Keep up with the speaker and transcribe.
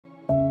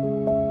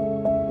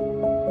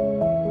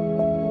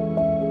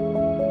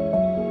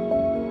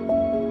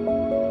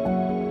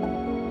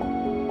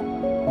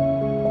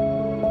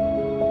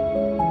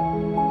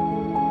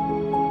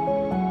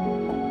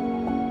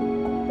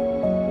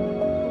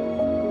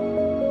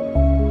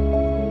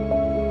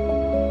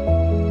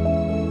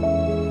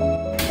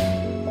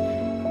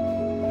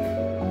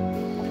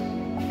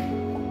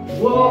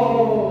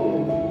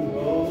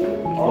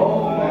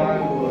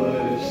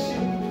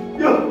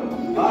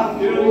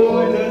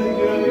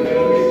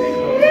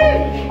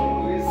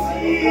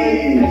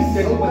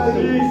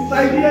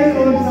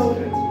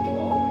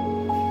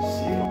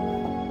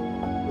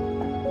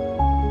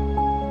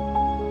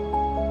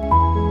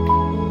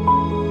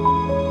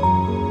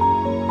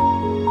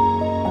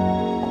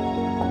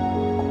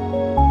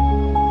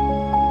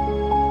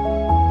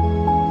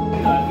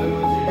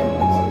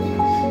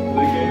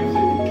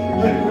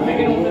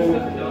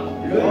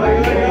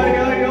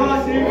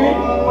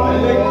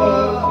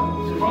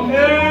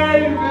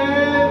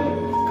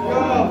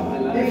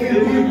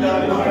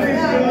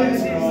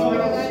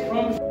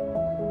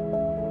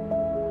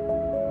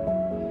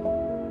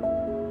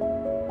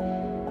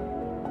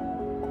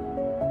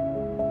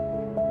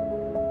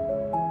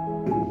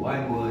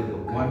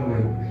One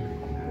word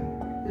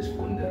is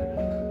wonder.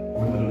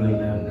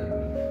 Wonder.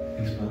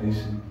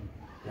 Inspiration.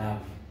 Love.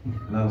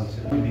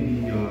 Love.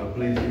 Many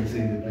players can say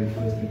they played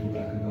first team for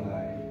Brackenfell.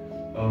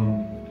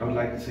 I would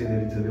like to say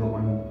that it's a real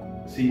honor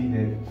seeing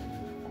that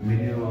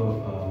many of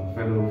our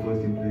fellow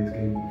first team players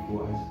came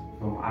before us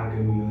from our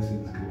academy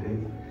since grade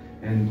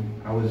 8. And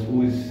I was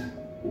always,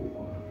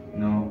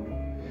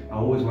 I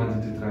always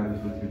wanted to try the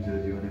first team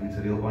jersey on, and it's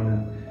a real honor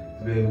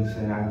to be able to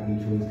say I played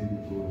first team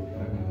for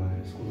Brackenfell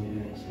High School.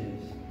 Yes,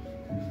 yes.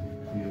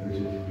 Yeah, the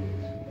jersey.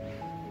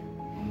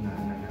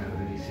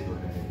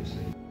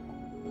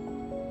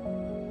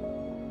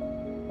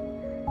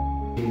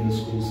 In the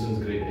school since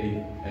grade 8,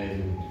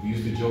 and we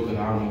used to joke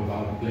around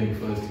about playing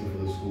first team for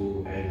the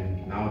school,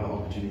 and now the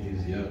opportunity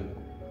is here.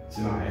 It's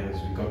in our hands.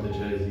 We got the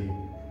jersey,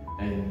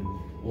 and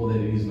all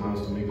that it is now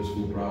is to make the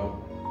school proud.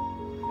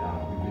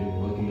 Yeah, we've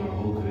been working our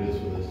whole careers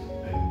for this,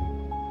 and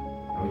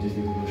now we just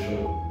need to go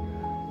show.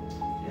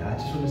 Yeah, I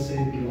just want to say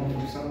that you're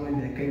from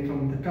someone that came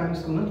from the primary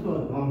school, not for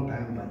a long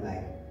time, but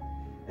like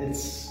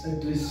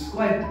it was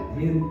quite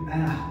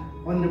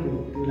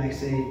honorable to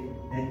say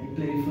that you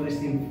played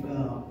first team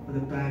for the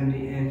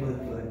primary and for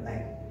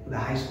the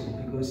high school,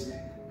 because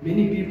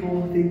many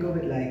people think of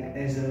it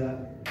as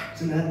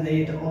another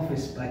day at the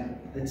office, but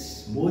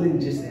it's more than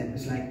just that.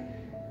 It's like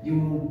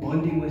you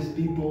bonding with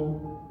people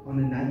on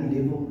another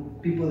level,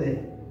 people that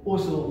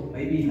also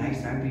maybe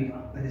likes rugby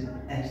but is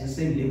at the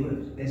same level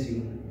as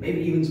you,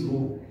 maybe even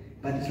small,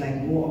 but it's like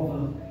more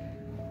of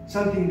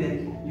something that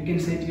you can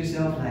say to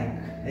yourself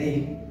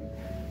hey,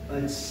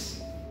 it's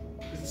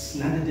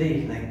another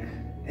day,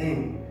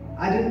 hey.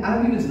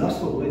 I'm even lost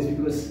for words,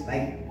 because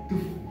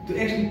to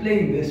actually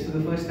playing this for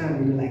the first time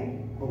in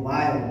a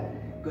while,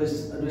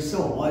 because it was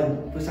so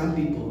hard for some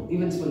people,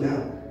 even for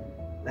now,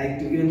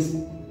 to even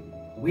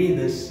wear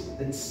this,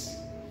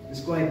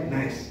 it's quite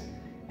nice.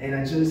 And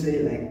I just want to say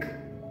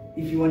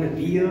if you want to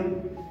be here,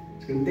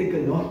 it's going to take a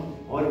lot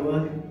of hard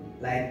work,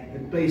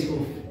 it plays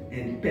off,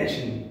 and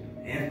passion,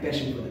 have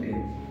passion for the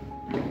game.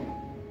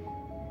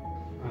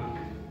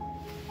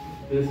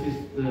 This is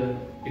the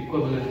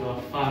equivalent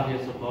of 5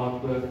 years of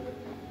hard work.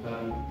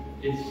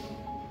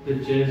 The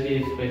jersey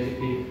is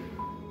basically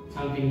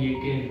something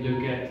you can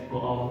look at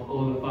for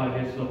all the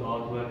 5 years of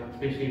hard work,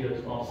 especially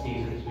those off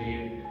seasons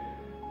where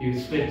you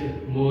sweat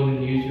more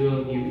than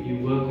usual, you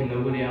work when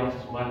nobody else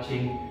is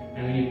watching,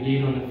 and when you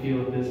bleed on the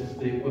field, this is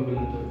the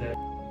equivalent of that.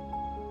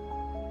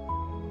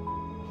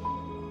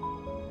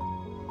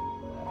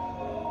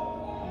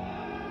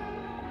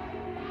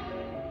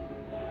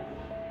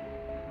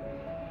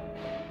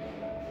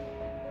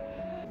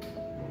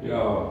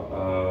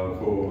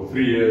 For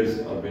 3 years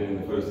I've been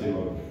in the first team.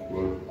 I've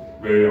worked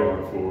very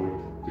hard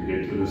to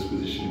get to this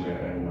position where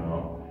I am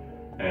now,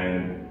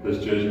 and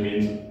this jersey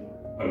means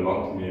a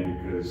lot to me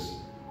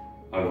because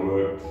I've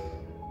worked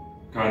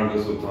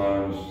countless of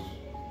times,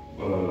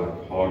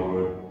 hard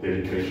work,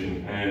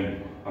 dedication,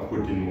 and I've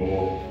put in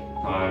more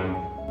time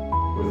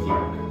with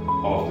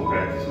after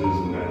practices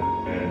and that,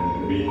 and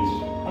it means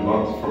a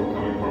lot from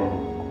coming from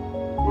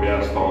where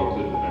I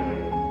started and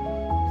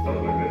stuff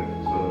like that.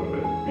 So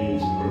it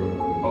means a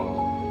lot.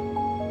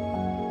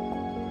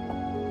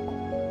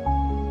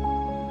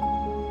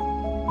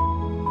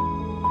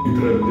 Die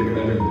trui beteken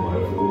eintlik baie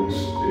vir ons,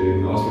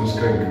 en as ons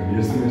kyk, die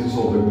meeste mense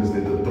sal dink dis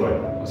net 'n trui.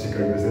 As jy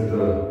kyk, dis net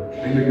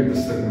eintlik net 'n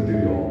stuk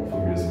materiaal vir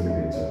meeste van die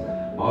mense.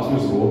 Maar as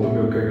ons rondom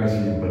jou kyk, as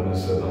jy hier binne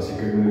sit, as jy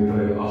kyk na die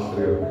trui agter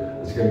jou,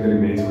 as jy kyk na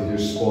die mense wat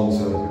jou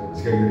sponsor, as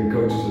jy kyk na die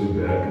coaches wat die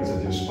werk in sit,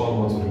 jou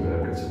spanmaats wat die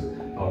werk in sit,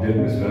 dan weet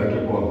mens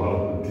werklik wat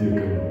dit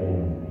beteken om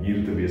hier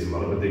te wees,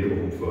 wat dit beteken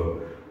om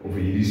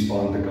vir hierdie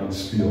span te kan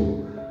speel.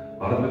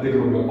 Wat dit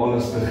beteken om jou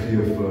alles te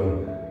gee vir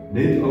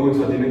net ouens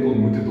wat jy net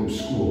ontmoet het op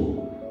skool,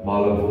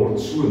 maar hulle word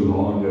so na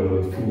aan jou,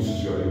 dat het voel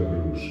soos jou eie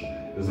broers.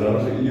 Dis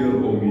regtig 'n eer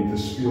om hier te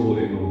speel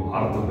en om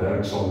hard te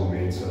werk saam met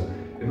mense,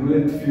 en om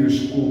net vir jou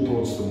skool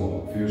trots te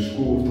maak, vir jou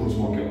skool trots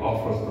maak, jou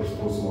afrigters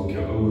trots maak,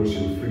 jou ouers,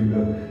 jou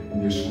vriende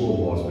en jou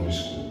skoolmaats by die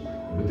skool.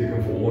 Dit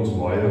beteken vir ons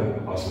baie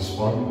as 'n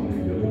span om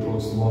vir julle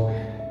trots te maak,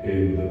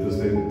 en dit is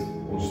net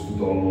ons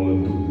totale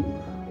doel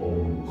om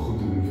goed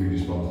te doen vir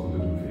die span, goed te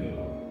doen vir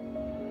julle.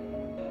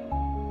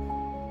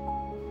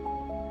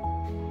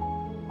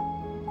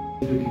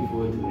 Looking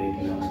forward to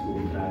making our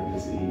school proud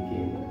this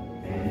weekend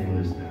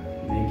and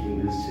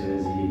making this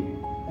jersey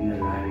in the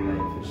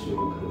limelight for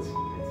sure, because